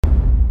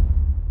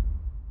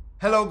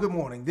Hello, good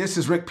morning. This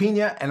is Rick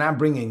Pina, and I'm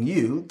bringing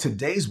you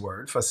today's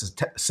word for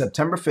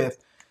September 5th,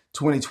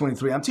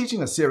 2023. I'm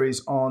teaching a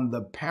series on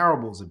the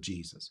parables of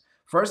Jesus.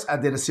 First, I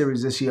did a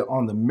series this year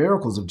on the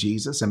miracles of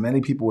Jesus, and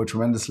many people were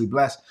tremendously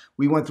blessed.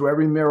 We went through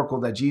every miracle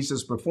that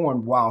Jesus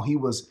performed while he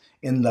was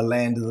in the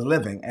land of the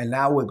living, and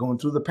now we're going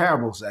through the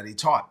parables that he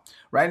taught.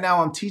 Right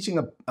now, I'm teaching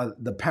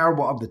the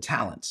parable of the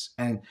talents,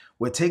 and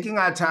we're taking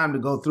our time to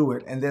go through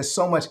it, and there's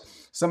so much.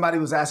 Somebody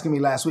was asking me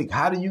last week,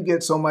 how do you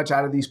get so much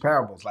out of these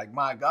parables? Like,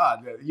 my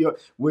God,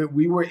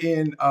 we were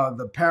in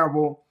the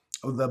parable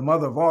of the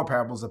mother of all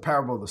parables, the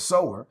parable of the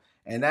sower.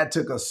 And that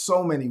took us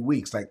so many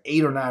weeks, like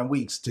 8 or 9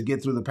 weeks to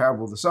get through the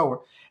parable of the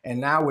sower. And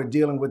now we're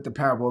dealing with the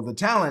parable of the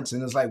talents.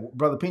 And it's like,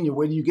 Brother Pina,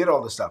 where do you get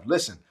all this stuff?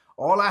 Listen,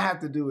 all I have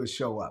to do is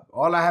show up.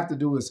 All I have to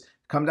do is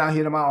come down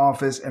here to my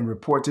office and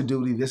report to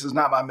duty. This is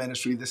not my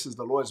ministry. This is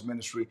the Lord's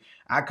ministry.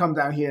 I come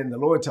down here and the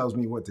Lord tells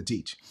me what to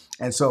teach.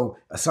 And so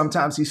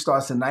sometimes he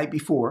starts the night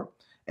before,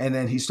 and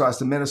then he starts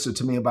to minister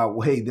to me about,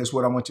 well, hey, this is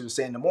what I want you to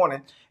say in the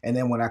morning. And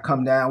then when I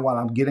come down while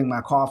I'm getting my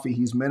coffee,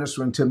 he's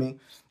ministering to me.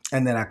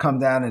 And then I come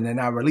down and then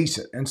I release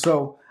it. And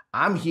so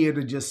I'm here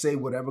to just say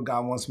whatever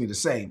God wants me to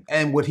say.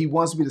 And what he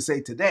wants me to say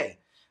today,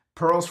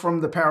 Pearls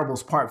from the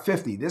Parables, part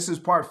 50. This is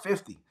part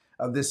 50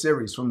 of this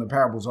series from the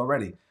parables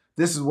already.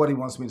 This is what he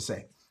wants me to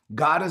say.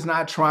 God is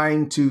not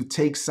trying to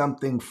take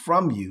something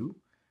from you.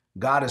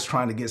 God is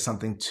trying to get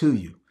something to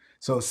you.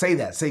 So say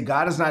that. Say,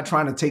 God is not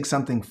trying to take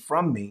something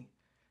from me.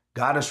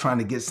 God is trying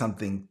to get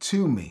something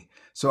to me.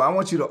 So I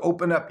want you to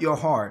open up your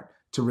heart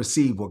to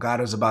receive what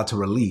God is about to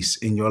release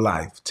in your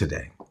life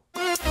today.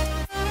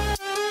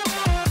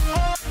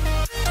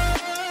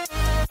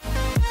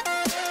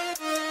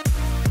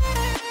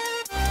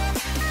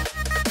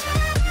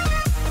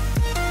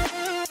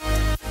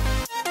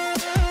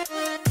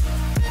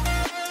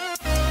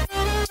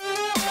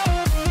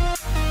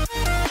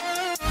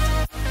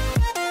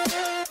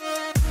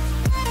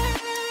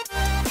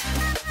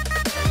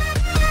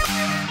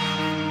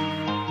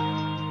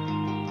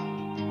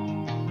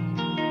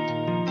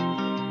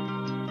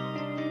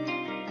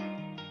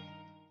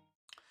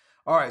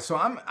 All right, so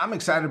I'm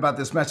excited about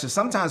this message.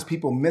 Sometimes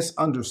people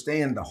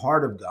misunderstand the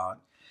heart of God,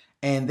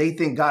 and they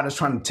think God is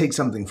trying to take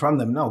something from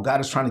them. No, God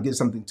is trying to give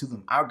something to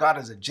them. Our God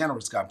is a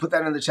generous God. Put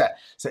that in the chat.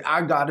 Say,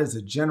 our God is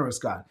a generous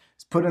God.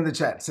 Put in the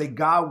chat. Say,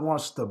 God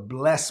wants to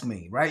bless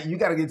me, right? You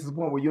got to get to the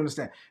point where you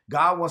understand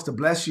God wants to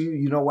bless you.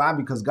 You know why?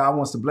 Because God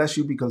wants to bless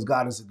you because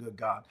God is a good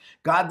God.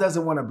 God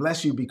doesn't want to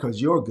bless you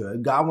because you're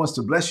good. God wants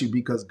to bless you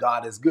because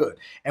God is good.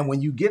 And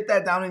when you get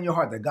that down in your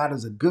heart, that God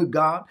is a good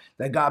God,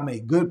 that God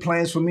made good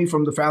plans for me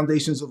from the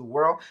foundations of the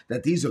world,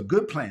 that these are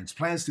good plans,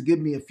 plans to give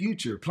me a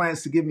future,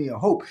 plans to give me a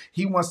hope.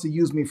 He wants to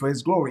use me for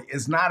his glory.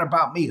 It's not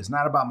about me. It's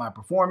not about my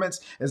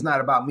performance. It's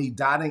not about me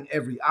dotting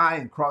every I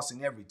and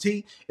crossing every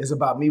T. It's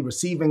about me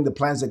receiving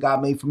the plans that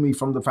God made for me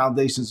from the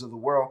foundations of the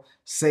world.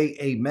 Say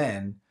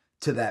amen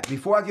to that.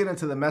 Before I get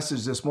into the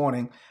message this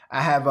morning,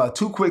 I have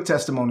 2 quick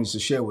testimonies to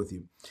share with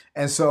you.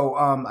 And so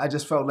I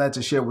just felt led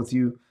to share with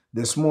you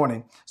this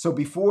morning. So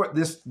before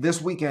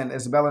this weekend,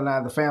 Isabella and I,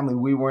 the family,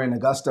 we were in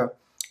Augusta,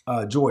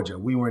 Georgia.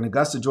 We were in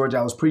Augusta, Georgia.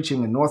 I was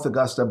preaching in North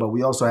Augusta, but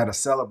we also had a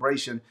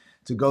celebration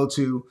to go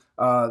to.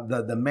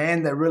 The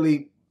man that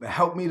really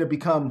helped me to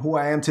become who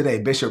I am today,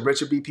 Bishop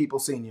Richard B. People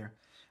Sr.,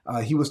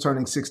 he was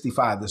turning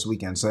 65 this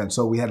weekend.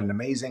 So we had an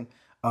amazing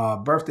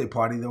birthday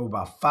party. There were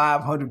about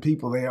 500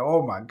 people there.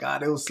 Oh my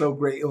God, it was so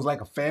great. It was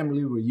like a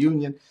family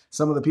reunion.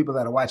 Some of the people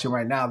that are watching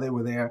right now, they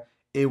were there.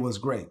 It was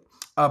great.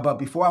 But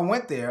before I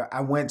went there,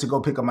 I went to go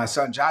pick up my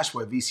son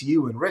Joshua at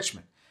VCU in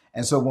Richmond.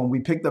 And so when we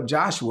picked up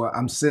Joshua,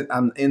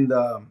 I'm in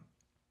the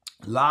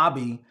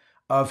lobby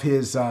of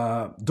his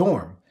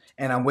dorm,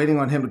 and I'm waiting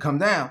on him to come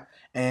down.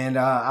 And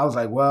I was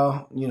like,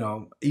 well,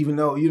 even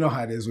though you know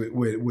how it is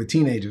with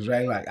teenagers,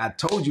 right? Like, I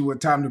told you what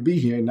time to be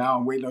here. Now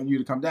I'm waiting on you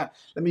to come down.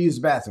 Let me use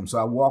the bathroom. So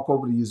I walk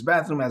over to use the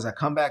bathroom. As I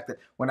come back,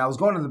 when I was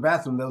going to the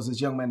bathroom, there was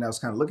this young man that was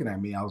kind of looking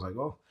at me. I was like,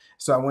 oh.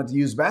 So I went to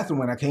use the bathroom.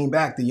 When I came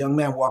back, the young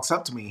man walks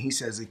up to me. He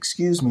says,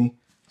 excuse me,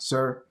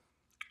 sir,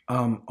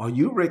 are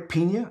you Rick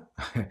Pina?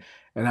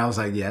 And I was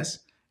like, yes.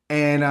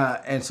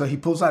 And so he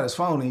pulls out his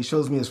phone and he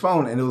shows me his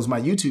phone, and it was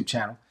my YouTube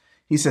channel.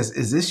 He says,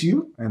 is this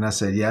you? And I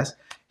said, yes.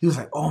 He was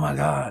like, oh my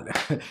God.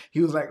 He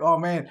was like, oh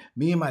man,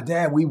 me and my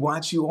dad, we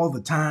watch you all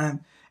the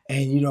time.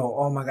 And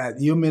oh my God,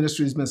 your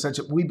ministry has been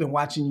we've been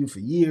watching you for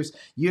years.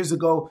 Years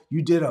ago,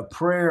 you did a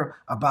prayer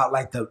about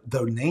like the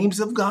names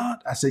of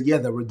God. I said, yeah,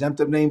 the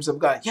redemptive names of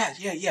God. Yeah.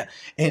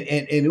 And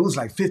it was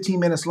like 15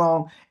 minutes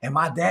long. And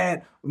my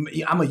dad,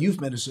 I'm a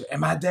youth minister, and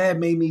my dad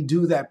made me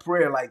do that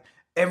prayer like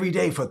every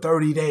day for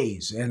 30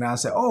 days. And I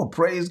said, oh,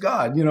 praise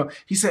God.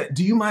 He said,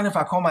 do you mind if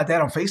I call my dad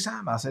on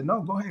FaceTime? I said,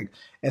 no, go ahead.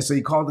 And so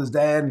he called his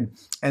dad.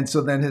 And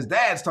so then his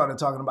dad started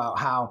talking about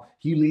how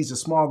he leads a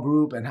small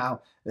group and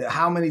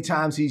how many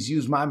times he's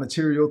used my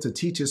material to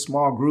teach his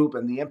small group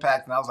and the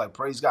impact. And I was like,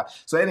 praise God.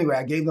 So anyway,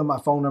 I gave them my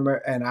phone number,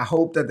 and I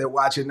hope that they're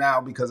watching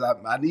now, because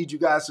I need you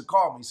guys to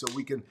call me so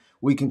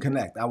we can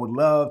connect. I would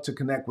love to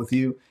connect with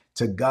you.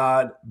 To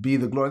God be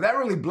the glory. That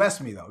really blessed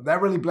me, though. That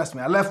really blessed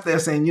me. I left there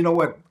saying, you know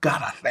what? God,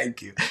 I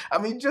thank you. I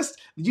mean,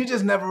 you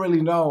just never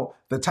really know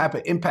the type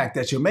of impact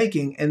that you're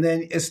making. And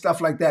then it's stuff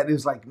like that.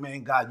 It's like,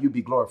 man, God, you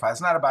be glorified.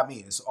 It's not about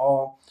me. It's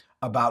all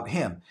about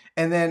him.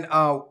 And then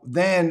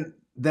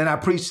I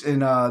preached in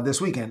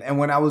this weekend. And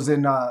when I was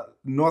in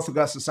North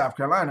Augusta, South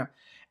Carolina,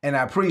 and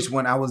I preached,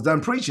 when I was done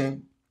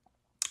preaching,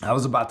 I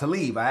was about to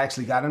leave. I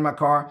actually got in my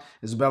car.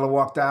 Isabella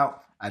walked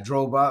out. I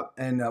drove up,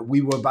 and we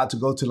were about to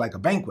go to like a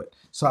banquet.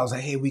 So I was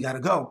like, hey, we got to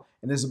go.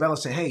 And Isabella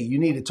said, hey, you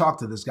need to talk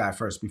to this guy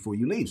first before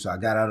you leave. So I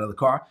got out of the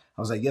car.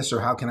 I was like, yes, sir.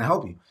 How can I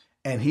help you?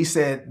 And he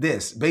said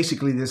this.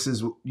 Basically, this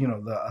is,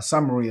 a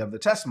summary of the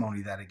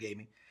testimony that he gave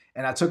me.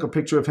 And I took a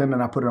picture of him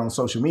and I put it on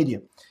social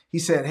media. He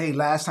said, hey,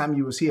 last time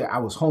you was here, I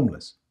was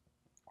homeless.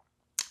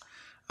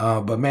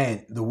 But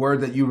man, the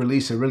word that you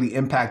released, it really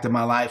impacted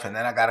my life. And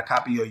then I got a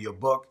copy of your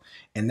book,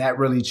 and that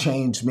really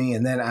changed me.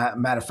 And then,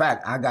 matter of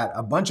fact, I got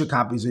a bunch of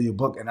copies of your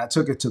book, and I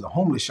took it to the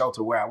homeless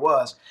shelter where I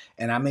was,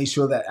 and I made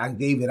sure that I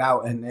gave it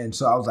out. And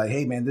so I was like,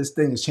 hey, man, this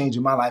thing is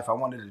changing my life. I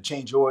wanted to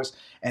change yours.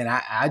 And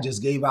I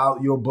just gave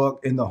out your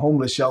book in the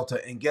homeless shelter.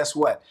 And guess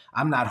what?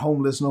 I'm not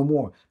homeless no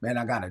more. Man,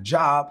 I got a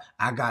job.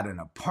 I got an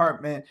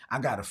apartment. I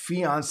got a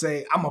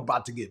fiance. I'm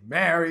about to get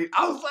married.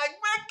 I was like,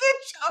 man,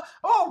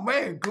 oh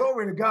man,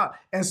 glory to God.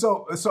 And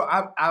so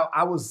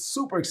I was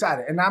super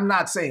excited. And I'm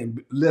not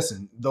saying,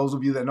 listen, those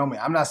of you that know me,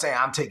 I'm not saying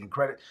I'm taking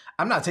credit.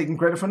 I'm not taking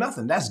credit for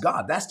nothing. That's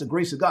God. That's the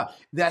grace of God.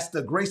 That's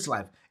the grace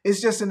life. It's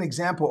just an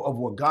example of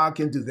what God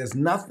can do. There's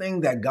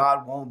nothing that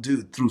God won't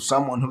do through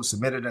someone who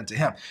submitted unto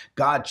him.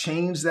 God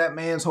changed that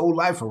man's whole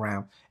life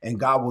around, and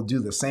God will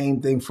do the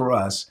same thing for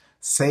us.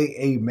 Say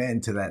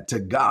amen to that. To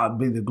God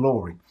be the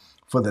glory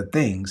for the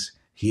things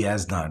he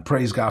has done.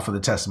 Praise God for the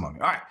testimony.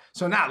 All right.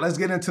 So now let's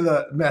get into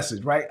the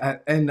message, right?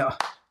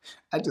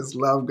 I just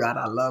love God.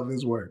 I love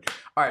his word.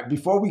 All right.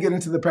 Before we get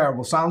into the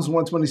parable, Psalms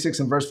 126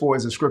 and verse 4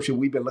 is a scripture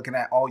we've been looking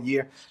at all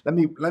year. Let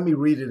me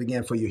read it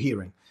again for your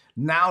hearing.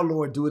 Now,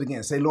 Lord, do it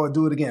again. Say, Lord,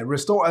 do it again.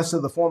 Restore us to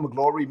the former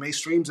glory. May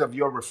streams of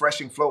your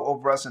refreshing flow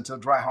over us until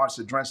dry hearts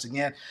are drenched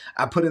again.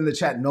 I put in the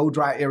chat, no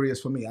dry areas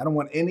for me. I don't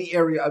want any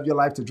area of your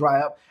life to dry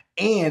up.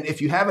 And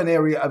if you have an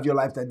area of your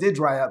life that did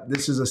dry up,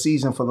 this is a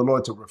season for the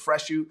Lord to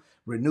refresh you,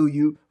 renew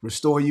you,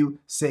 restore you.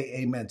 Say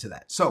amen to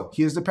that. So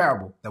here's the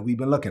parable that we've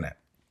been looking at.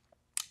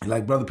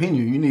 Like, Brother Pena,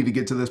 you need to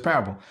get to this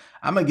parable.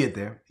 I'm going to get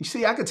there. You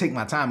see, I could take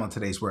my time on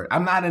today's word.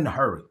 I'm not in a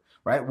hurry.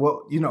 Right?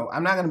 Well,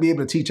 I'm not going to be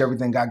able to teach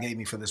everything God gave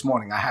me for this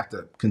morning. I have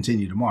to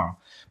continue tomorrow.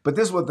 But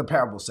this is what the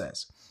parable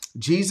says.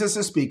 Jesus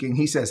is speaking.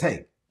 He says,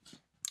 hey,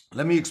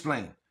 let me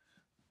explain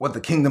what the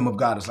kingdom of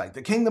God is like.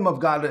 The kingdom of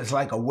God is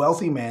like a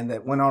wealthy man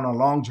that went on a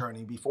long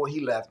journey. Before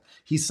he left,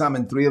 he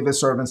summoned 3 of his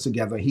servants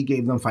together. He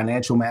gave them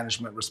financial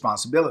management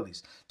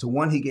responsibilities. To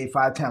one, he gave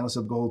 5 talents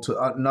of gold,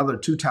 to another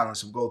 2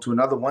 talents of gold, to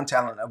another 1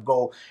 talent of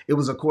gold. It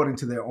was according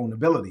to their own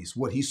abilities.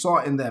 What he saw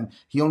in them,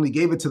 he only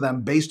gave it to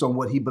them based on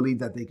what he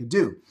believed that they could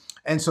do.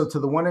 And so to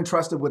the one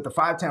entrusted with the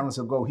 5 talents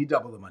of gold, he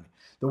doubled the money.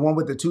 The one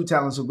with the 2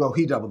 talents of gold,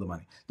 he doubled the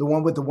money. The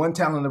one with the 1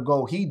 talent of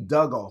gold, he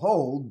dug a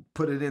hole,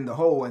 put it in the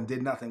hole, and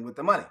did nothing with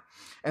the money.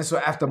 And so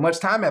after much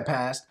time had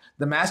passed,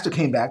 the master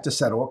came back to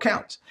settle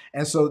accounts.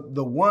 And so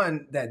the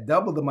one that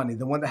doubled the money,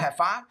 the one that had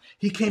 5,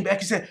 he came back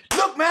and said,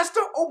 look,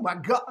 master, oh my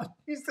God.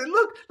 He said,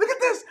 look at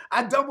this.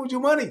 I doubled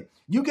your money.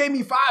 You gave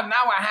me 5,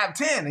 now I have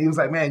 10. And he was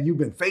like, man, you've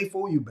been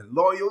faithful, you've been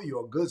loyal,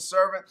 you're a good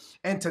servant.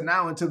 Enter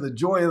now into the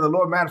joy of the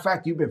Lord. Matter of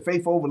fact, you've been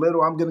faithful over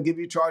little, I'm going to give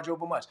you charge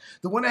over much.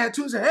 The one that had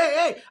 2 said,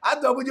 hey, I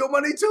doubled your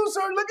money too,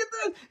 sir. Look at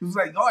this. He was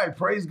like, all right,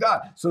 praise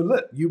God. So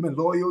look, you've been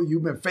loyal,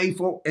 you've been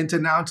faithful. Enter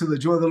now into the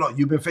joy of the Lord.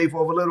 You've been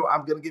faithful over little,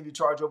 I'm going to give you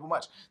charge over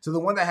much. To the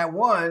one that had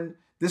 1,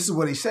 this is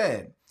what he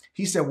said.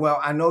 He said, well,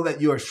 I know that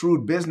you're a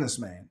shrewd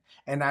businessman,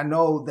 and I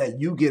know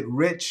that you get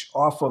rich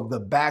off of the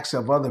backs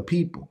of other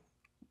people.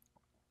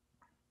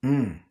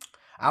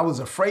 I was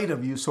afraid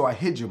of you, so I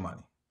hid your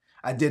money.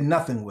 I did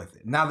nothing with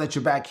it. Now that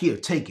you're back here,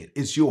 take it.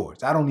 It's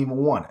yours. I don't even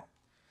want it.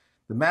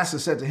 The master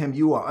said to him,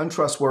 you are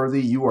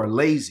untrustworthy. You are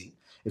lazy.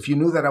 If you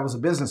knew that I was a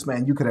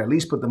businessman, you could at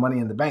least put the money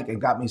in the bank and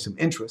got me some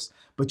interest,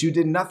 but you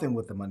did nothing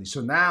with the money. So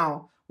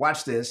now,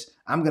 watch this.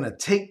 I'm going to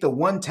take the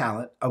 1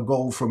 talent of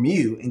gold from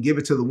you and give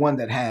it to the one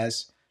that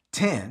has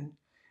 10.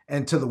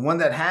 And to the one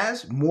that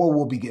has, more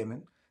will be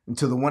given. And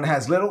to the one that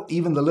has little,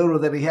 even the little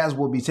that he has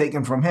will be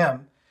taken from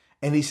him.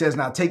 And he says,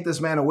 now take this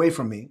man away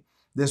from me.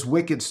 This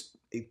wicked,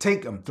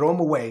 take him, throw him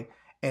away.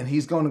 And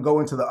he's going to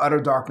go into the utter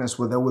darkness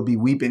where there will be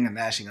weeping and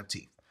gnashing of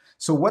teeth.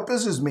 So what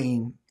does this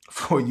mean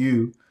for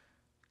you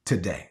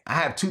today? I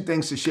have 2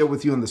 things to share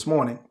with you in this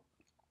morning.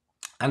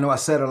 I know I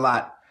said a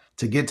lot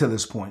to get to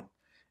this point,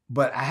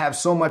 but I have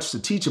so much to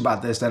teach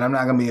about this that I'm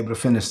not going to be able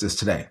to finish this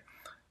today.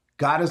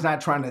 God is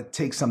not trying to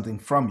take something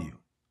from you.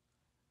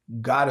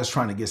 God is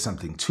trying to get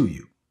something to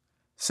you.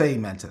 Say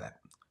amen to that.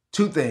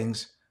 2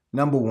 things.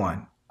 Number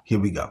 1, here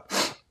we go.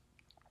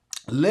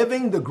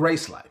 Living the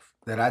grace life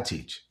that I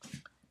teach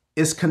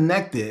is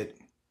connected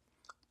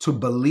to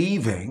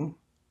believing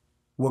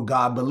what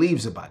God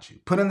believes about you.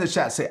 Put in the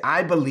chat, say,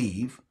 I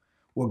believe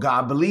what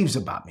God believes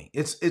about me.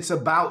 It's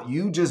about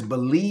you just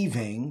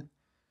believing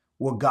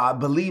what God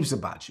believes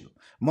about you.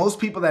 Most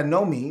people that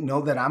know me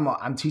know that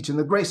I'm teaching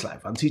the grace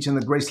life. I'm teaching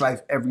the grace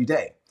life every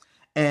day.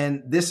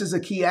 And this is a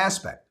key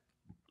aspect.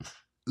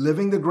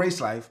 Living the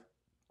grace life,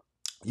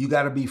 you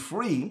got to be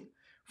free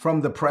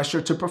from the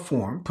pressure to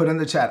perform. Put in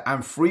the chat,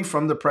 I'm free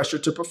from the pressure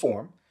to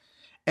perform.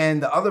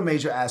 And the other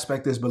major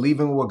aspect is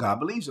believing what God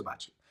believes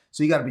about you.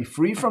 So you got to be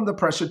free from the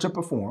pressure to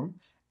perform,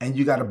 and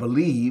you got to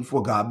believe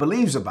what God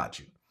believes about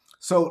you.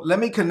 So let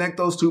me connect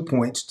those 2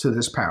 points to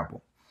this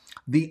parable.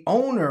 The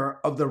owner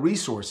of the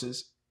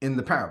resources in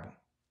the parable,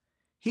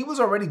 he was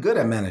already good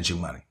at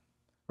managing money,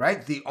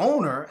 right? The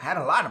owner had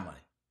a lot of money.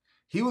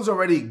 He was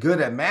already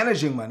good at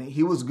managing money.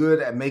 He was good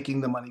at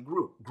making the money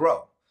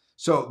grow.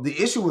 So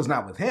the issue was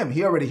not with him.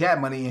 He already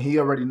had money and he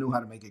already knew how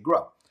to make it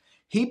grow.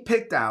 He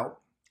picked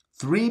out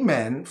 3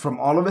 men from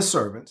all of his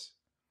servants,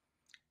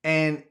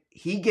 and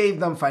he gave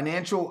them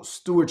financial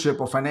stewardship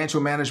or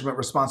financial management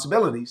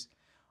responsibilities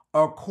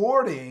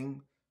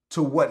according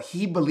to what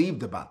he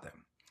believed about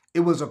them.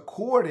 It was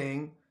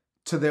according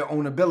to their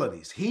own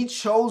abilities. He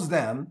chose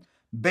them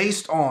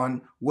based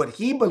on what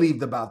he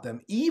believed about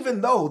them,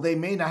 even though they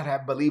may not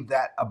have believed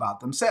that about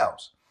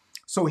themselves.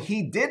 So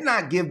he did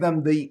not give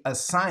them the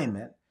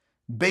assignment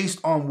based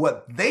on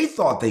what they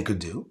thought they could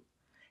do.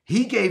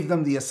 He gave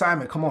them the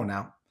assignment, come on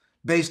now,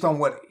 based on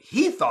what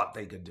he thought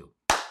they could do.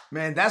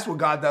 Man, that's what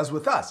God does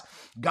with us.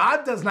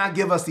 God does not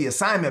give us the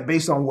assignment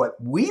based on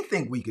what we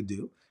think we could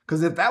do,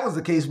 because if that was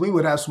the case, we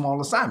would have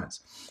small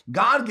assignments.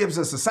 God gives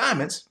us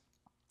assignments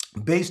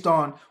based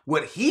on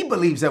what he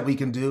believes that we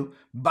can do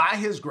by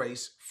his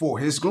grace for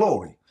his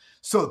glory.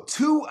 So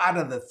 2 out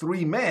of the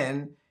 3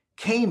 men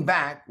came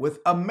back with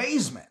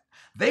amazement.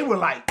 They were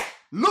like,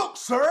 look,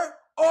 sir,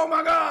 oh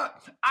my God,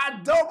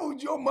 I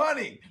doubled your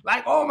money.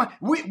 Like, oh my,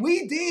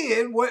 we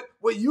did what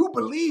you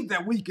believed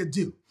that we could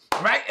do.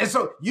 Right? And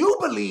so you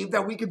believe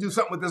that we could do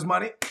something with this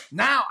money.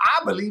 Now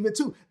I believe it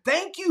too.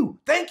 Thank you.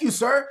 Thank you,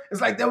 sir. It's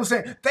like they were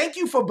saying, thank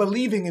you for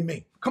believing in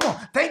me. Come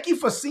on. Thank you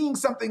for seeing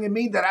something in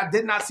me that I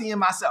did not see in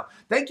myself.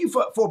 Thank you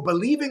for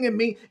believing in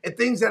me and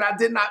things that I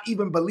did not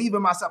even believe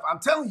in myself. I'm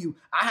telling you,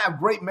 I have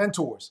great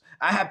mentors.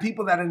 I have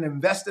people that have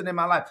invested in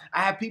my life.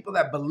 I have people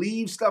that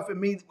believe stuff in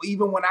me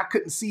even when I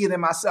couldn't see it in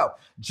myself.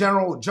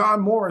 General John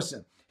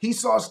Morrison. He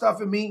saw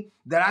stuff in me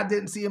that I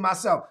didn't see in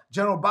myself.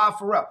 General Bob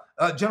Farrell,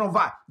 General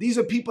Vi. These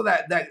are people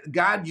that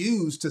God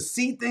used to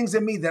see things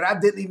in me that I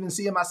didn't even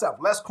see in myself.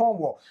 Les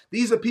Cornwall.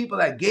 These are people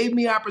that gave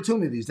me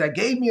opportunities, that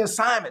gave me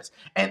assignments.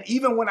 And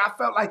even when I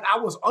felt like I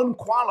was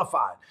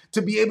unqualified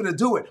to be able to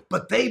do it,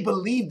 but they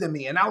believed in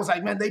me. And I was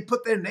like, man, they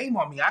put their name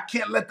on me. I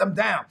can't let them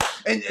down.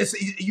 And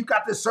you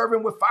got this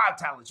servant with 5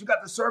 talents. You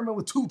got the servant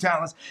with 2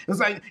 talents. It's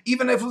like,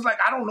 even if it was like,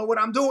 I don't know what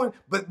I'm doing,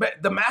 but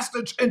the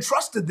master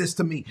entrusted this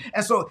to me.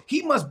 And so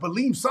he must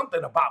believe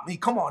something about me.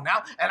 Come on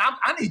now. And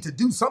I need to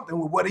do something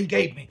with what he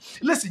gave me.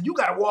 Listen, you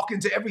got to walk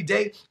into every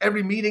day,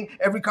 every meeting,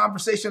 every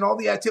conversation, all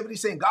the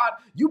activities saying, God,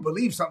 you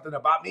believe something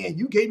about me and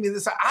you gave me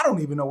this. I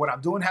don't even know what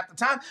I'm doing half the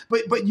time,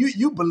 but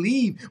you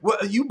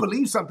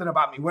believe something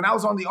about me. When I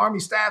was on the Army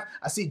staff,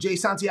 I see Jay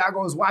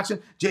Santiago is watching.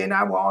 Jay and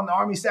I were on the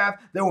Army staff.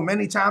 There were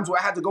many times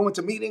where I had to go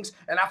into meetings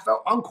and I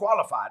felt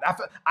unqualified.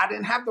 I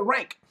didn't have the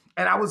rank.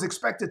 And I was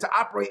expected to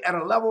operate at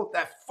a level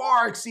that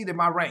far exceeded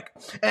my rank.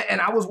 And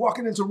I was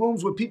walking into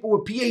rooms with people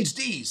with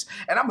PhDs.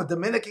 And I'm a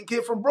Dominican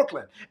kid from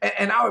Brooklyn.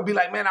 And I would be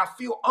like, man, I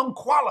feel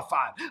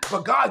unqualified.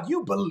 But God,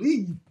 you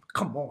believe.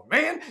 Come on,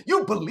 man.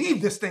 You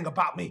believe this thing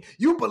about me.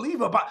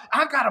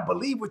 I gotta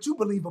believe what you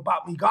believe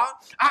about me, God.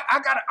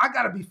 I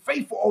gotta be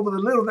faithful over the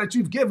little that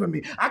you've given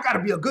me. I gotta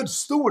be a good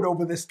steward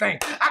over this thing.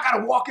 I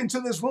gotta walk into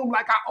this room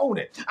like I own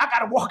it. I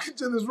gotta walk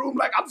into this room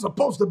like I'm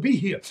supposed to be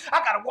here. I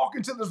gotta walk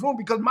into this room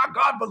because my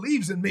God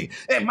believes in me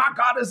and my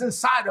God is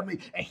inside of me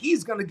and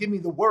he's gonna give me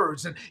the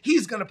words and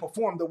he's gonna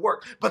perform the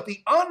work. But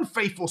the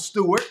unfaithful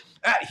steward,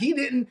 he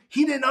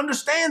didn't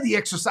understand the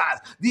exercise.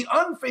 The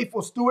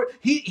unfaithful steward,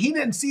 he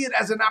didn't see it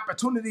as an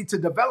opportunity to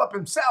develop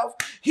himself.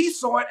 He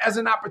saw it as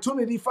an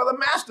opportunity for the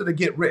master to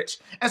get rich.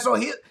 And so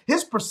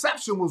his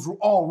perception was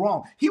all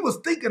wrong. He was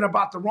thinking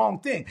about the wrong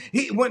thing.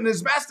 When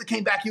his master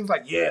came back, he was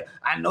like, yeah,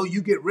 I know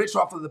you get rich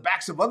off of the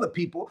backs of other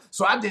people,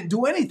 so I didn't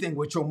do anything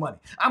with your money.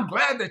 I'm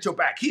glad that you're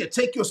back. Here,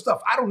 take your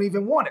stuff. I don't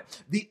even want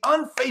it. The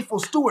unfaithful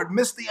steward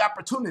missed the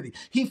opportunity.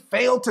 He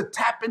failed to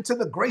tap into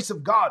the grace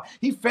of God.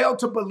 He failed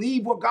to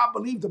believe what God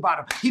believed about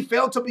him. He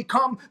failed to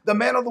become the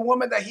man or the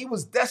woman that he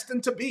was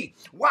destined to be.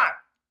 Why?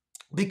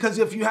 Because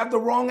if you have the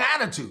wrong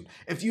attitude,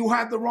 if you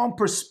have the wrong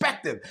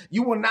perspective,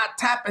 you will not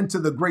tap into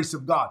the grace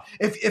of God.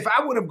 If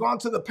I would have gone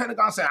to the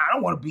Pentagon and said, I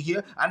don't want to be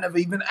here. I never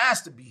even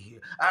asked to be here.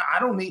 I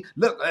don't need,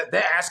 look,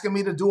 they're asking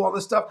me to do all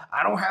this stuff.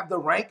 I don't have the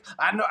rank.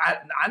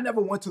 I never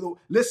went to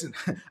listen,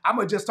 I'm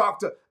going to just talk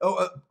to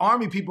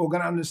Army people are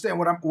going to understand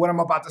what I'm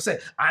about to say.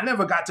 I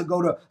never got to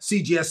go to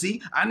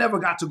CGSE. I never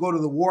got to go to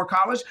the War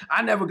College.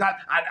 I never got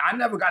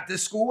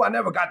this school. I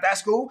never got that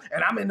school.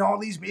 And I'm in all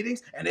these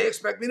meetings and they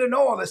expect me to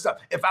know all this stuff.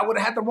 If I would have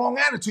have had the wrong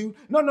attitude.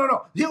 No.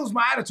 Here was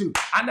my attitude.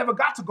 I never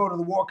got to go to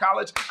the War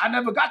College. I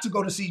never got to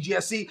go to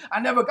CGSC. I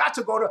never got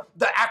to go to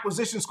the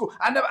acquisition school.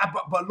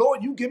 But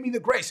Lord, you give me the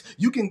grace.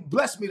 You can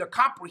bless me to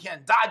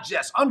comprehend,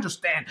 digest,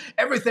 understand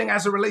everything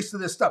as it relates to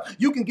this stuff.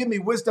 You can give me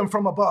wisdom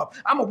from above.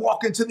 I'm going to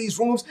walk into these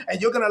rooms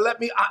and you're going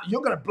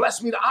to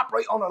bless me to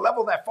operate on a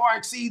level that far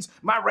exceeds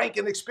my rank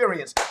and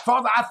experience.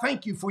 Father, I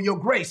thank you for your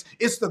grace.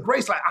 It's the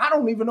grace. Like, I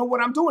don't even know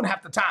what I'm doing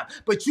half the time,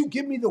 but you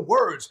give me the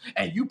words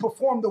and you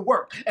perform the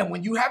work. And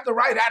when you have the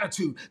right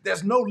attitude,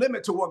 there's no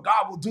limit to what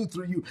God will do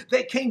through you.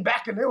 They came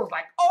back and they was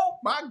like, oh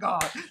my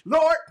God,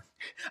 Lord,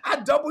 I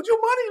doubled your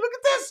money. Look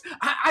at this.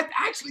 I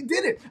actually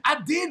did it.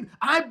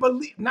 I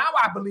believe. Now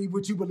I believe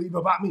what you believe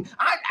about me.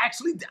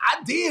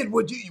 I did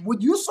what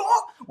you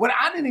saw. What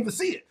I didn't even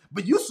see it,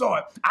 but you saw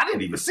it. I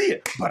didn't even see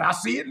it, but I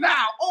see it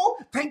now. Oh,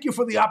 thank you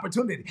for the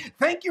opportunity.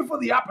 Thank you for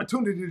the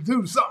opportunity to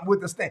do something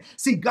with this thing.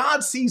 See,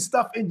 God sees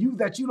stuff in you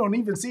that you don't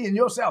even see in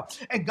yourself.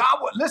 And God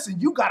will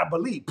listen. You got to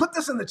believe. Put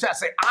this in the chat.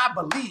 Say, I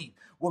believe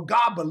what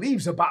God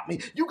believes about me.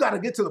 You got to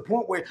get to the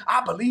point where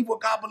I believe what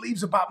God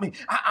believes about me.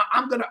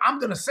 I'm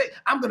gonna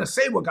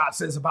say what God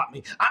says about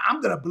me.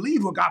 I'm gonna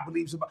believe what God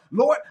believes about.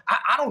 Lord,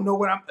 I don't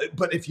know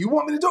but if you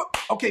want me to do it,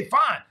 okay,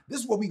 fine. This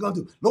is what we're gonna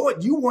do.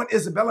 Lord, you want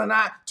Isabella and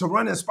I to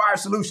run Inspire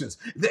Solutions.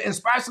 The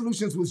Inspire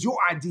Solutions was your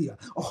idea.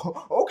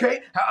 Oh,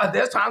 okay.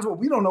 There's times where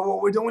we don't know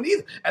what we're doing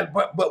either.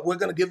 But we're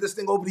gonna give this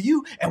thing over to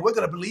you, and we're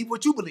gonna believe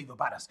what you believe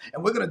about us.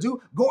 And we're gonna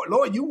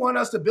Lord, you want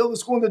us to build a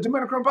school in the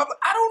Dominican Republic.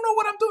 I don't know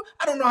what I'm doing.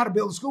 I don't know how to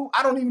build school.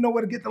 I don't even know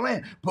where to get the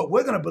land, but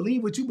we're going to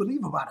believe what you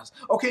believe about us.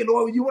 Okay,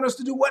 Lord, you want us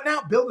to do what now?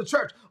 Build a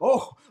church.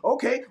 Oh,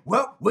 okay.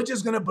 Well, we're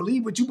just going to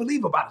believe what you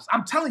believe about us.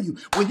 I'm telling you,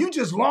 when you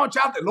just launch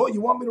out there, Lord, you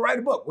want me to write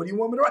a book? What do you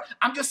want me to write?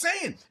 I'm just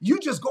saying, you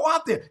just go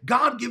out there.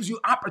 God gives you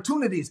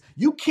opportunities.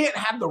 You can't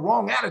have the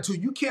wrong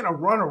attitude. You can't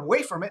run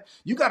away from it.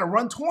 You got to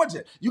run towards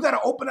it. You got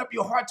to open up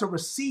your heart to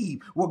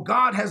receive what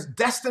God has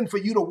destined for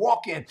you to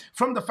walk in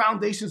from the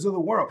foundations of the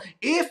world.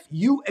 If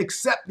you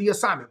accept the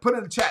assignment, put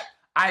in the chat,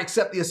 I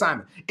accept the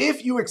assignment.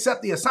 If you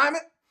accept the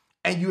assignment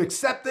and you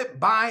accept it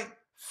by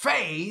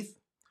faith,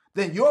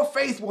 then your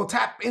faith will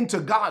tap into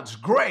God's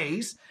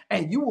grace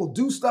and you will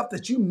do stuff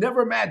that you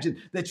never imagined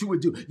that you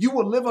would do. You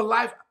will live a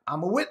life,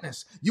 I'm a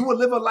witness, you will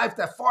live a life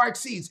that far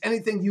exceeds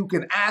anything you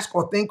can ask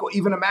or think or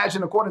even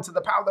imagine according to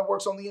the power that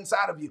works on the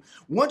inside of you.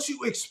 Once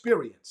you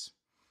experience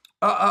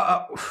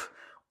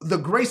the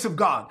grace of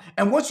God,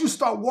 and once you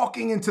start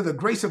walking into the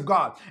grace of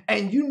God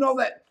and you know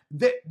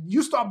that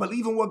you start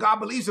believing what God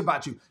believes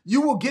about you,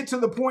 you will get to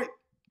the point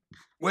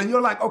when you're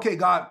like, okay,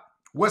 God,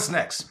 what's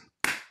next?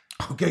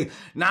 Okay,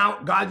 now,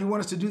 God, you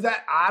want us to do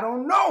that? I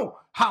don't know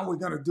how we're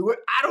going to do it.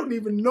 I don't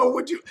even know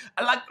what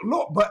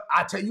Lord, but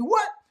I tell you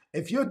what,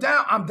 if you're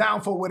down, I'm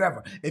down for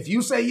whatever. If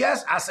you say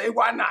yes, I say,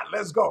 why not?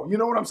 Let's go. You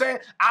know what I'm saying?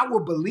 I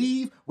will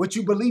believe what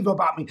you believe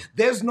about me.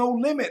 There's no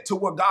limit to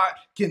what God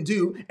can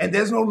do, and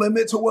there's no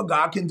limit to what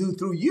God can do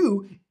through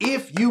you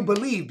if you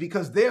believe,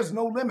 because there's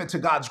no limit to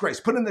God's grace.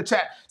 Put in the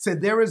chat, say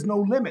there is no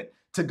limit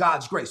to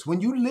God's grace.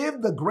 When you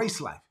live the grace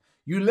life,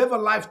 you live a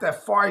life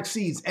that far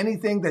exceeds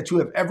anything that you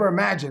have ever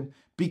imagined,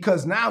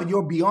 because now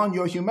you're beyond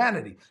your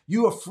humanity.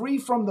 You are free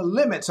from the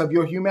limits of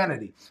your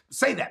humanity.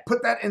 Say that.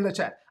 Put that in the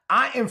chat.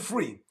 I am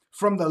free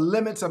from the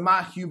limits of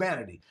my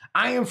humanity.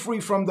 I am free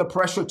from the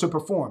pressure to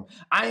perform.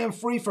 I am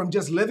free from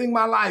just living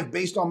my life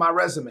based on my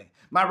resume.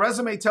 My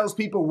resume tells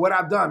people what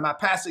I've done, my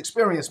past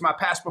experience, my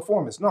past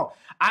performance. No,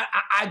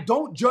 I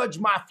don't judge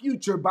my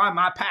future by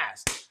my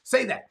past.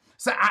 Say that.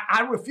 So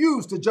I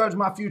refuse to judge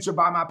my future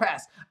by my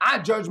past. I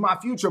judge my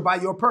future by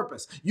your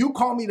purpose. You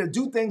call me to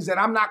do things that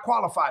I'm not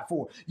qualified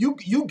for. You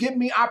give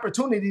me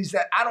opportunities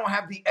that I don't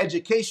have the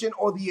education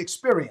or the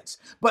experience,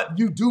 but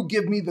you do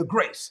give me the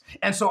grace.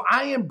 And so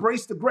I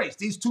embrace the grace.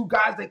 These two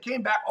guys, they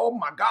came back, oh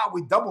my God,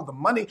 we doubled the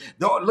money.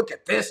 Look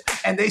at this.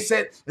 And they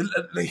said,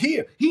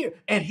 here.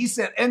 And he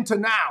said, enter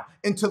now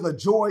into the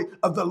joy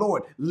of the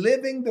Lord.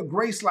 Living the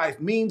grace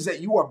life means that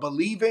you are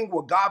believing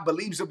what God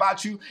believes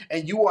about you,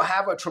 and you will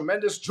have a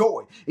tremendous joy.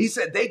 He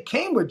said they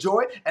came with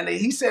joy, and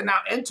he said,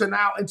 enter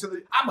into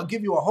I'm going to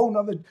give you a whole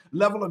nother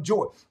level of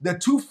joy. The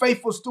two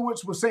faithful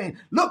stewards were saying,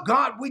 look,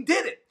 God, we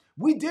did it.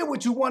 We did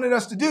what you wanted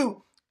us to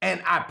do.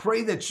 And I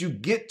pray that you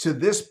get to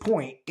this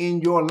point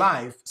in your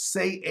life.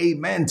 Say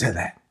amen to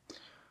that.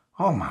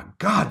 Oh my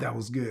God, that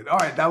was good. All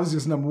right, that was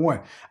just number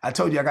one. I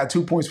told you I got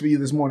 2 points for you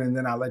this morning, and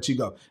then I'll let you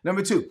go.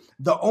 Number two,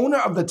 the owner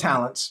of the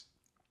talents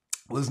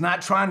was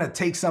not trying to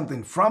take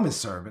something from his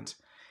servants.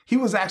 He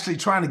was actually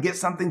trying to get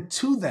something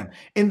to them.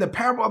 In the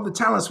parable of the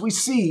talents, we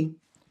see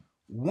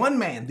one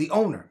man, the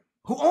owner,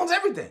 who owns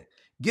everything,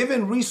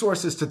 given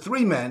resources to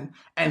 3 men,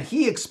 and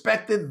he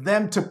expected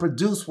them to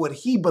produce what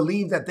he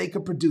believed that they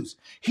could produce.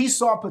 He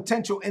saw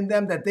potential in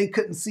them that they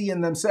couldn't see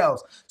in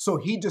themselves. So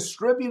he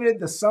distributed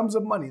the sums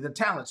of money, the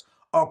talents,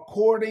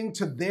 according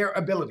to their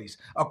abilities,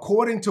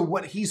 according to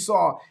what he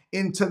saw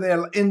in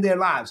their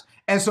lives.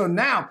 And so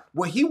now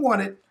what he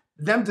wanted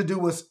them to do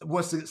was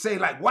to say,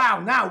 like, wow,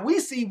 now we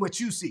see what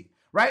you see,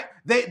 right?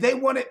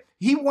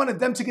 He wanted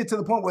them to get to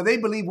the point where they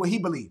believe what he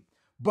believed.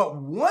 But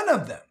one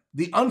of them,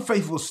 the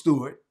unfaithful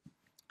steward,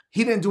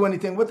 he didn't do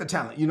anything with the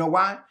talent. You know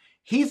why?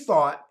 He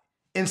thought,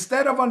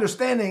 instead of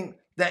understanding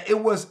that it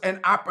was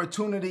an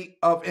opportunity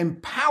of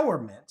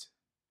empowerment,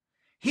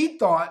 he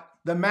thought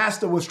the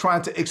master was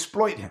trying to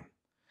exploit him.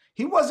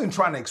 He wasn't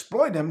trying to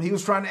exploit him. He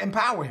was trying to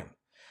empower him.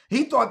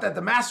 He thought that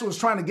the master was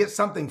trying to get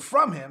something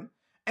from him,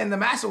 and the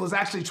master was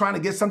actually trying to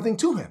get something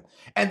to him.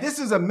 And this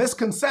is a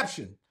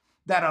misconception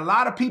that a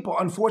lot of people,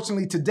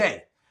 unfortunately,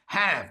 today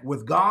have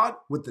with God,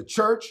 with the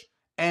church,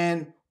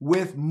 and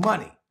with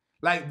money.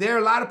 Like, there are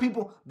a lot of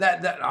people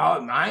that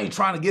oh, I ain't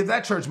trying to give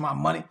that church my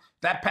money.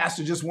 That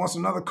pastor just wants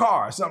another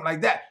car or something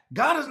like that.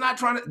 God is not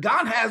trying to,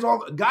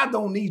 God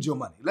don't need your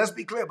money. Let's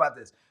be clear about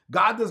this.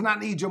 God does not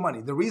need your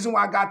money. The reason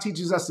why God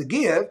teaches us to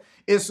give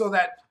is so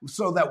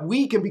that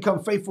we can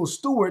become faithful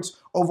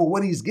stewards over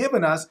what he's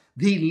given us.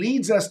 He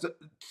leads us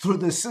through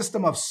the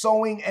system of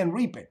sowing and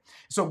reaping.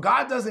 So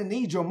God doesn't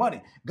need your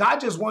money.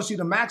 God just wants you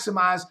to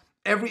maximize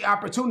every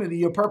opportunity,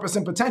 your purpose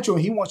and potential.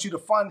 He wants you to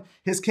fund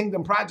his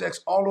kingdom projects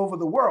all over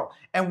the world.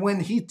 And when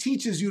he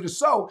teaches you to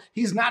sow,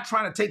 he's not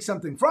trying to take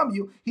something from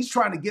you. He's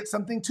trying to get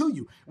something to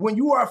you. When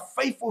you are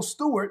a faithful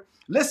steward,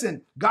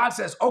 listen, God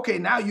says, okay,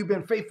 now you've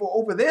been faithful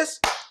over this.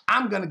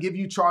 I'm going to give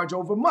you charge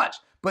over much.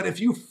 But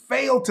if you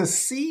fail to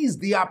seize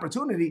the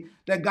opportunity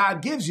that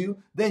God gives you,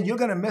 then you're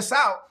going to miss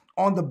out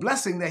on the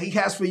blessing that he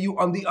has for you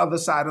on the other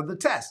side of the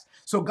test.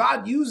 So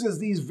God uses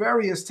these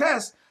various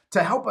tests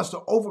to help us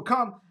to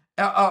overcome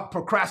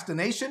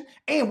procrastination.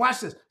 And watch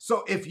this.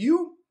 So if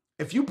you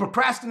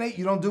procrastinate,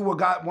 you don't do what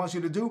God wants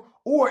you to do,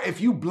 or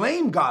if you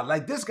blame God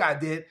like this guy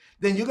did,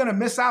 then you're going to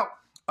miss out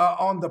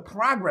on the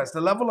progress,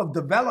 the level of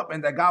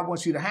development that God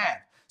wants you to have.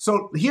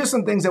 So here's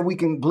some things that we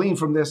can glean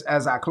from this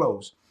as I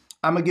close.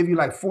 I'm going to give you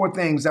like 4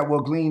 things that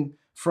we'll glean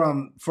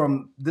from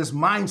this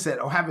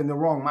mindset or having the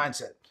wrong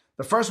mindset.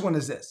 The first one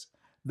is this: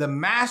 the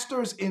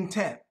master's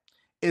intent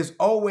is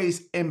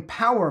always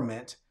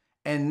empowerment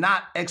and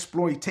not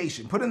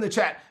exploitation. Put in the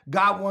chat,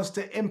 God wants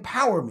to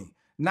empower me,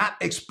 not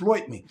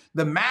exploit me.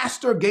 The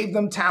master gave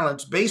them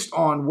talents based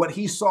on what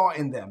he saw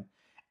in them.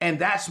 And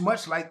that's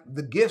much like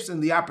the gifts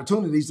and the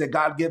opportunities that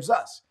God gives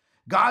us.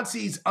 God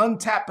sees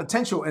untapped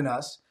potential in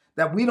us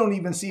that we don't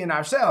even see in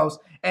ourselves,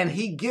 and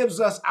he gives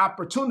us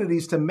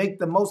opportunities to make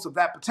the most of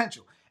that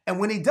potential. And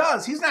when he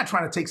does, he's not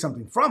trying to take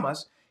something from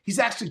us. He's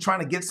actually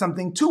trying to get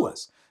something to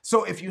us.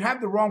 So if you have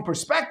the wrong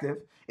perspective,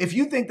 if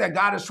you think that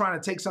God is trying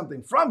to take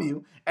something from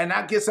you and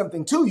not get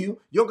something to you,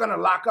 you're going to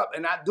lock up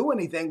and not do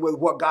anything with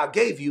what God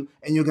gave you,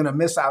 and you're going to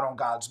miss out on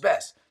God's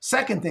best.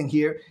 Second thing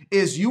here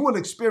is you will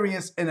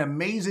experience an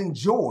amazing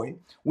joy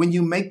when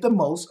you make the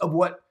most of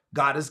what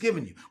God has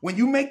given you. When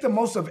you make the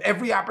most of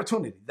every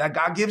opportunity that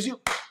God gives you,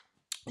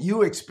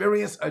 you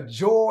experience a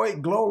joy,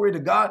 glory to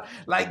God,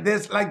 like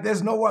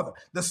there's no other.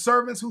 The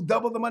servants who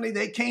doubled the money,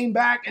 they came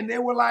back and they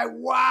were like,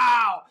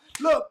 wow,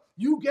 look,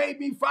 you gave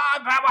me 5,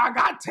 I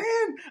got 10.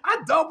 I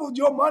doubled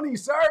your money,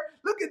 sir.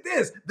 Look at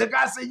this. The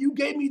guy said, you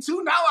gave me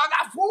 2, now I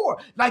got 4.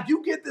 Like,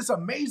 you get this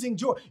amazing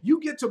joy. You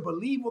get to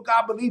believe what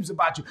God believes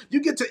about you.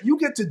 You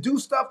get to do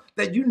stuff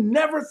that you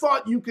never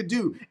thought you could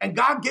do. And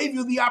God gave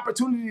you the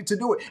opportunity to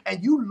do it.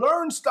 And you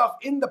learn stuff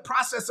in the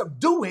process of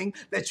doing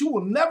that you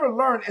will never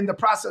learn in the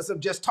process of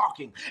just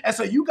talking. And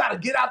so you got to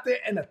get out there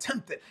and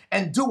attempt it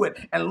and do it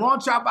and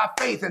launch out by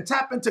faith and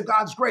tap into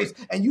God's grace.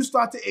 And you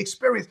start to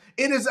experience,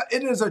 it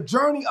is a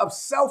journey of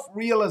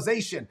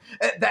self-realization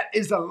that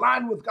is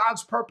aligned with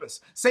God's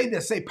purpose. Say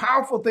this, say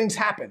powerful things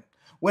happen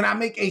when I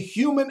make a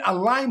human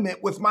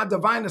alignment with my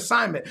divine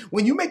assignment.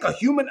 When you make a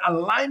human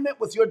alignment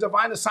with your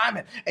divine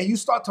assignment and you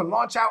start to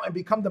launch out and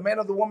become the man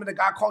or the woman that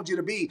God called you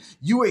to be,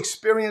 you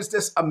experience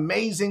this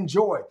amazing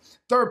joy.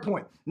 Third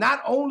point,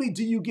 not only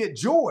do you get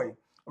joy,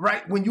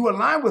 right, when you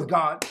align with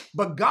God,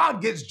 but God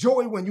gets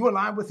joy when you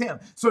align with him.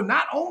 So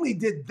not only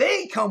did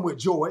they come with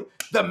joy,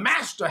 the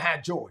master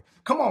had joy.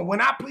 Come on, when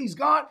I please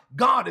God,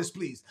 God is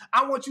pleased.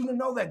 I want you to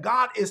know that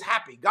God is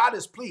happy. God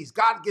is pleased.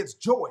 God gets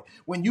joy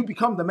when you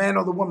become the man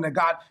or the woman that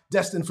God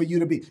destined for you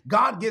to be.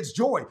 God gets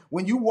joy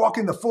when you walk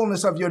in the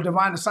fullness of your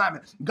divine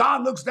assignment.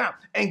 God looks down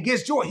and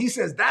gets joy. He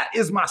says, that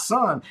is my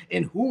son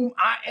in whom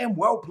I am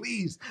well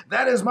pleased.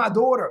 That is my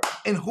daughter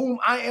in whom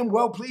I am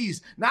well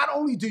pleased. Not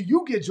only do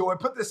you get joy,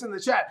 put this in the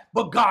chat,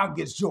 but God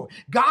gets joy.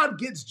 God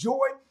gets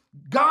joy.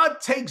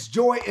 God takes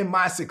joy in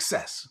my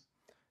success.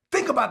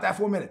 Think about that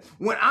for a minute.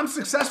 When I'm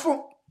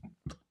successful,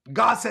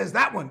 God says,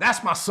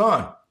 that's my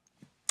son.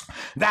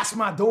 That's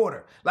my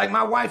daughter. Like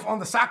my wife on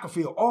the soccer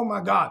field. Oh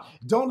my God.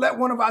 Don't let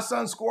one of our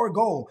sons score a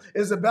goal.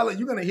 Isabella,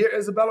 you're going to hear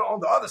Isabella on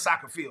the other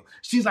soccer field.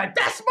 She's like,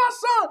 that's my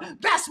son.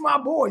 That's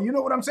my boy. You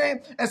know what I'm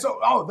saying? And so,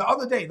 the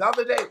other day,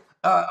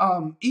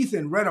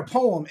 Ethan read a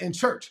poem in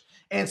church.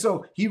 And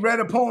so he read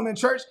a poem in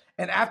church.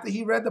 And after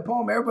he read the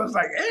poem, everybody's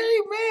like,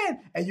 amen.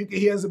 And you can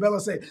hear Isabella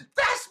say,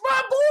 that's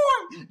my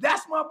boy.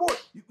 That's my boy.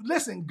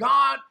 Listen,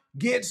 God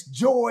gets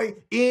joy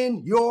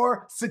in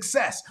your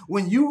success.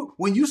 When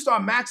you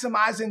start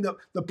maximizing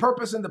the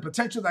purpose and the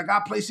potential that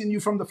God placed in you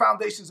from the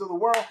foundations of the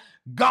world,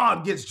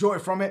 God gets joy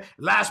from it.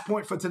 Last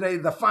point for today,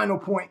 the final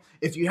point.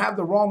 If you have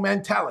the wrong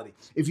mentality,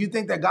 if you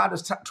think that God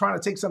is trying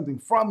to take something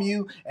from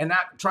you and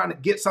not trying to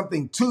get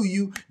something to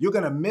you, you're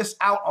going to miss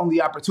out on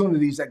the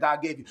opportunities that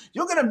God gave you.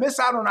 You're going to miss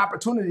out on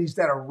opportunities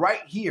that are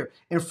right here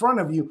in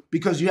front of you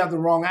because you have the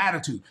wrong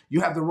attitude.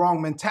 You have the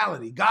wrong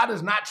mentality. God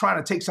is not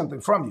trying to take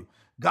something from you.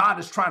 God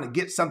is trying to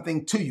get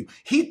something to you.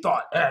 He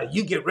thought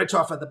you get rich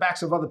off of the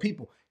backs of other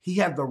people. He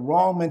had the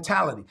wrong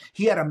mentality.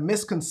 He had a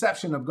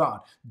misconception of God.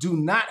 Do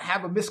not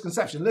have a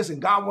misconception. Listen,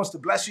 God wants to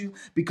bless you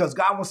because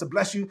God wants to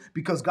bless you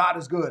because God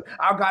is good.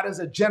 Our God is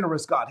a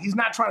generous God. He's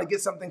not trying to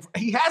get something.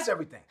 He has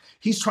everything.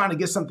 He's trying to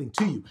get something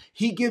to you.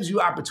 He gives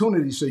you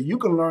opportunities so you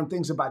can learn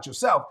things about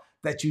yourself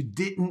that you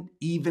didn't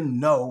even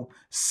know.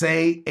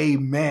 Say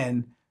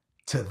amen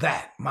to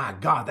that. My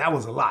God, that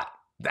was a lot.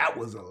 That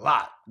was a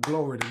lot.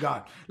 Glory to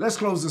God. Let's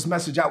close this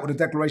message out with a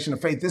declaration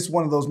of faith. This is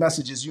one of those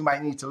messages you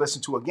might need to listen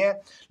to again.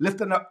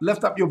 Lift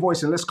up your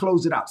voice and let's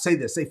close it out. Say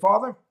this. Say,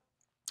 Father,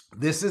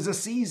 this is a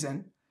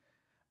season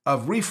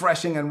of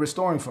refreshing and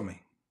restoring for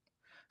me.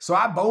 So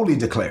I boldly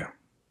declare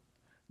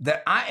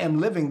that I am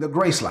living the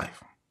grace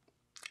life,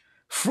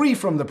 free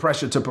from the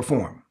pressure to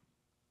perform,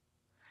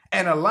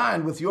 and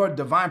aligned with your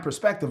divine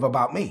perspective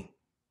about me.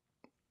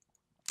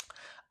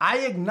 I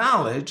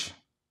acknowledge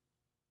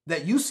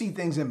that you see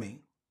things in me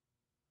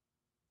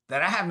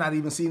that I have not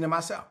even seen in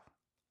myself.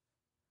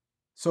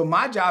 So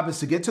my job is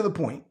to get to the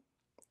point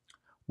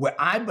where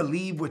I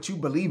believe what you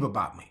believe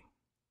about me.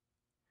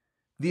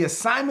 The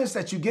assignments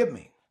that you give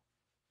me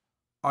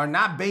are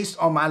not based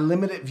on my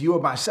limited view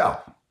of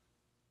myself.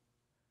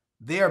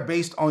 They are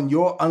based on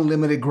your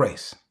unlimited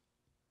grace.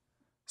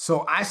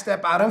 So I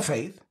step out in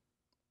faith,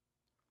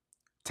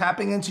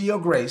 tapping into your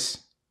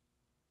grace,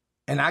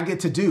 and I get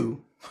to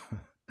do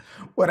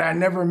what I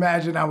never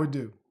imagined I would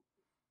do.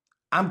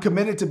 I'm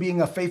committed to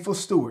being a faithful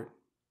steward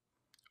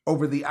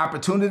over the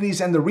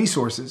opportunities and the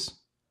resources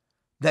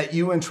that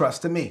you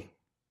entrust to me.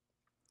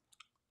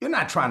 You're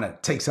not trying to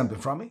take something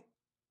from me.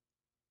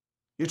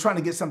 You're trying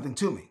to get something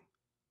to me.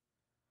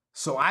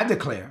 So I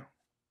declare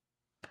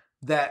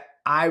that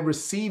I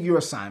receive your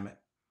assignment.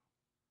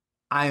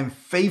 I am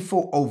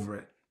faithful over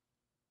it,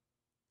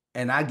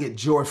 and I get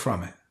joy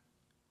from it.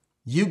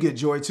 You get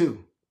joy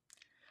too.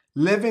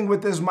 Living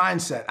with this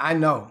mindset, I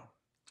know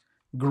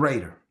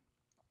greater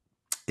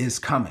is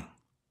coming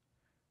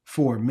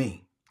for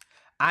me.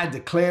 I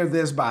declare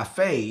this by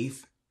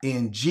faith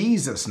in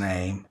Jesus'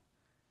 name.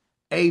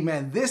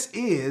 Amen. This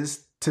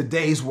is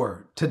today's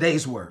word.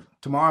 Today's word.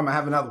 Tomorrow I'm going to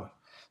have another one.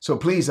 So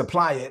please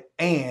apply it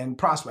and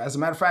prosper. As a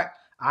matter of fact,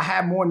 I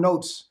have more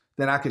notes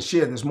than I could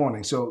share this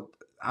morning. So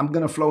I'm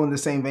going to flow in the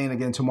same vein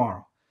again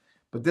tomorrow.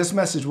 But this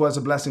message was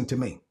a blessing to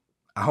me.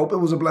 I hope it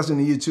was a blessing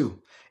to you too.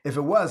 If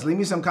it was, leave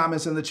me some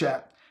comments in the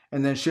chat.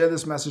 And then share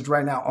this message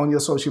right now on your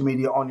social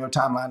media, on your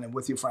timeline, and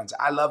with your friends.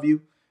 I love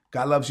you.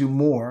 God loves you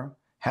more.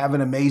 Have an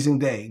amazing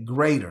day.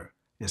 Greater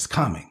is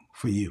coming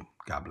for you.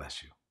 God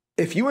bless you.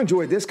 If you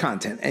enjoyed this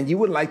content and you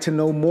would like to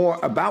know more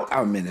about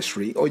our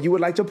ministry, or you would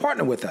like to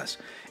partner with us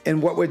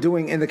in what we're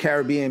doing in the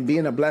Caribbean,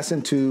 being a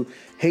blessing to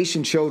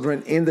Haitian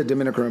children in the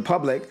Dominican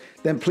Republic,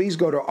 then please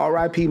go to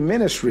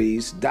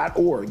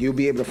ripministries.org. You'll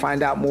be able to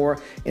find out more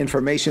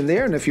information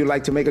there. And if you'd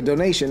like to make a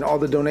donation, all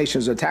the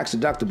donations are tax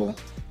deductible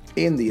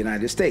in the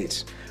United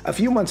States. A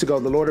few months ago,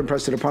 the Lord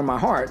impressed it upon my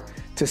heart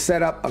to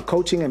set up a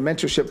coaching and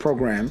mentorship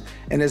program,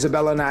 and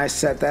Isabella and I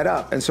set that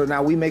up. And so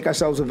now we make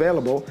ourselves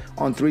available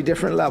on 3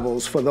 different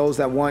levels for those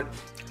that want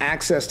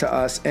access to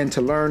us and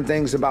to learn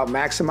things about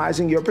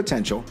maximizing your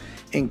potential,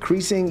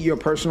 increasing your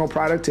personal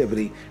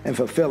productivity, and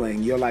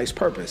fulfilling your life's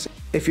purpose.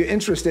 If you're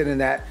interested in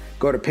that,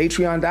 go to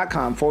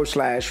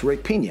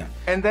patreon.com/Rick Pina.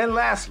 And then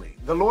lastly,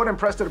 the Lord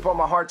impressed it upon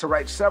my heart to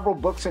write several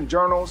books and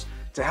journals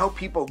to help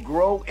people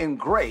grow in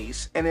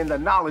grace and in the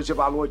knowledge of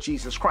our Lord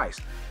Jesus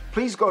Christ.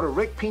 Please go to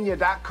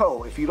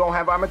rickpina.co if you don't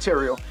have our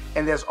material,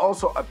 and there's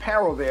also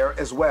apparel there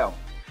as well.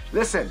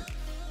 Listen,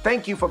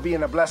 thank you for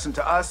being a blessing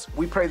to us.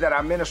 We pray that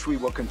our ministry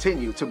will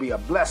continue to be a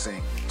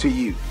blessing to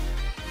you.